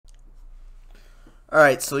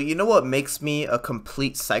Alright, so you know what makes me a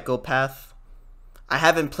complete psychopath? I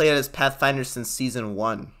haven't played as Pathfinder since Season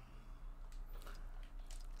 1.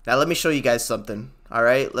 Now let me show you guys something.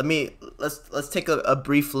 Alright, let's take a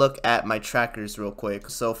brief look at my trackers real quick.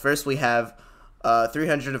 So first we have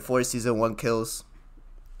 304 Season 1 kills.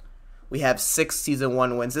 We have 6 Season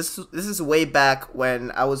 1 wins. This is way back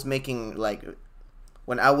when I was making,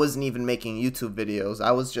 when I wasn't even making YouTube videos.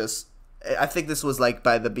 I think this was like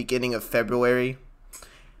by the beginning of February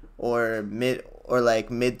or mid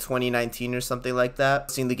 2019 or something like that.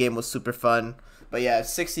 Seeing the game was super fun. But yeah,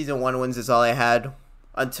 6 Season 1 wins is all I had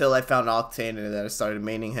until I found Octane and then I started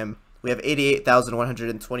maining him. We have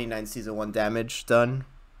 88,129 Season 1 damage done.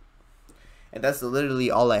 And that's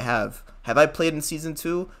literally all I have. Have I played in Season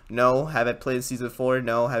 2? No. Have I played in Season 4?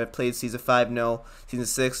 No. Have I played Season 5? No. Season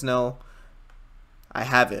 6? No. I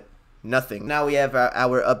haven't. Nothing. Now we have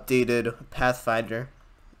our updated Pathfinder.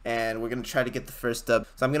 And we're going to try to get the first dub.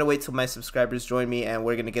 So I'm going to wait till my subscribers join me. And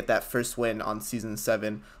we're going to get that first win on Season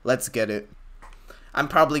 7. Let's get it. I'm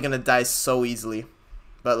probably going to die so easily.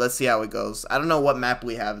 But let's see how it goes. I don't know what map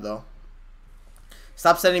we have though.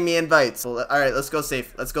 Stop sending me invites. Alright, let's go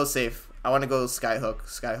safe. Let's go safe. I want to go Skyhook.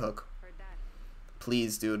 Skyhook.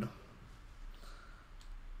 Please, dude.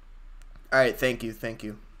 Alright, thank you. Thank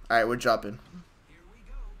you. Alright, we're dropping.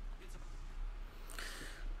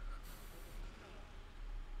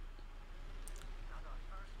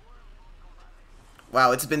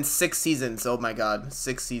 Wow, it's been 6 seasons. Oh my god.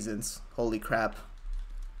 6 seasons. Holy crap.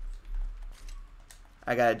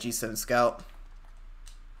 I got a G7 Scout.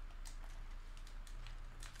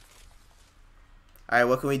 Alright,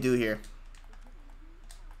 what can we do here?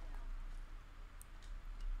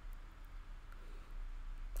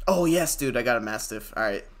 Oh, yes, dude. I got a Mastiff.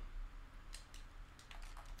 Alright.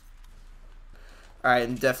 Alright,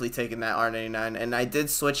 I'm definitely taking that R99. And I did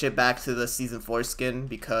switch it back to the Season 4 skin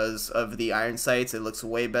because of the iron sights. It looks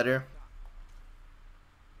way better.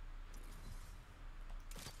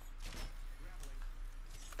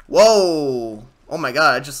 Whoa! Oh my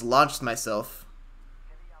god, I just launched myself.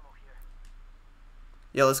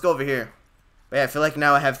 Yo, let's go over here. Wait, I feel like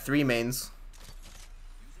now I have 3 mains.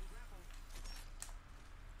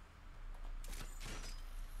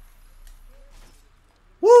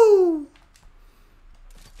 Woo!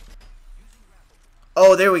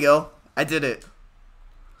 Oh, there we go. I did it.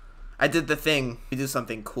 I did the thing. We do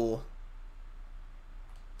something cool.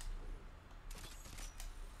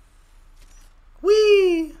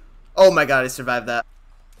 Whee! Oh my god, I survived that.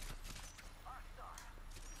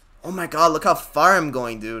 Oh my god, look how far I'm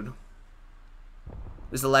going, dude.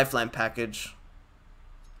 There's a lifeline package.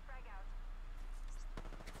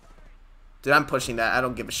 Dude, I'm pushing that. I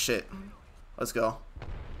don't give a shit. Let's go.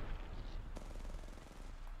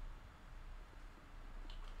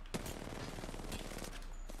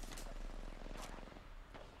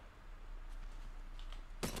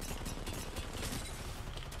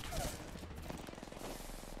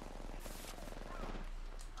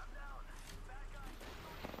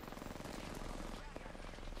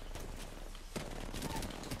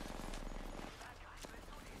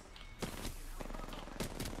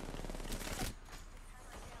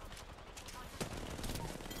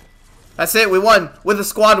 That's it, we won with a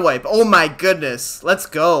squad wipe. Oh my goodness. Let's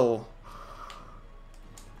go.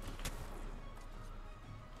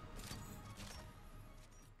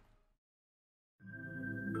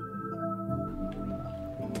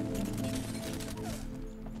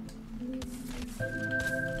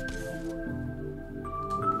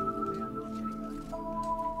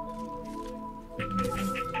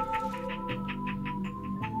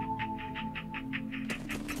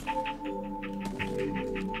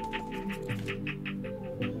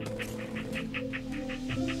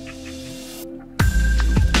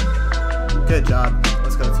 Good job.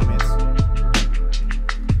 Let's go, teammates.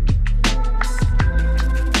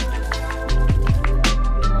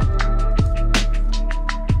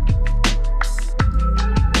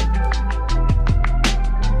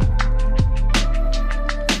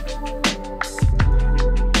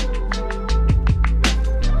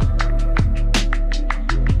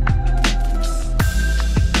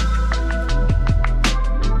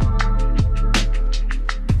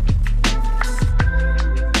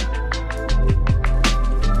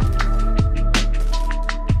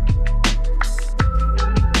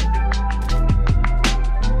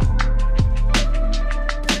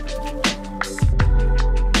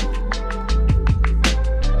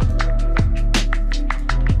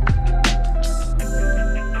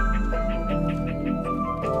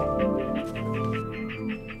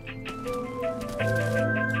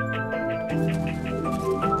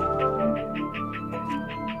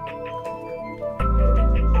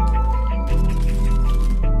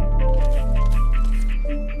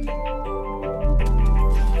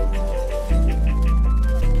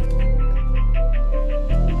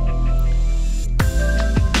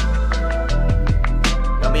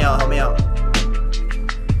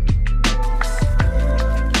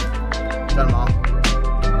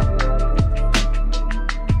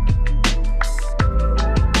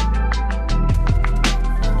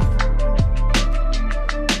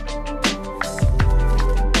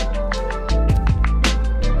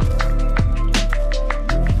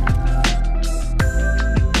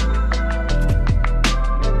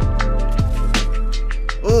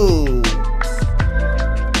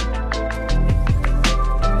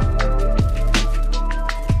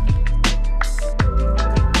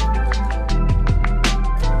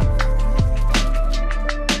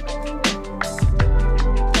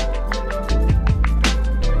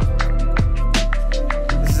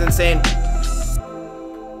 insane.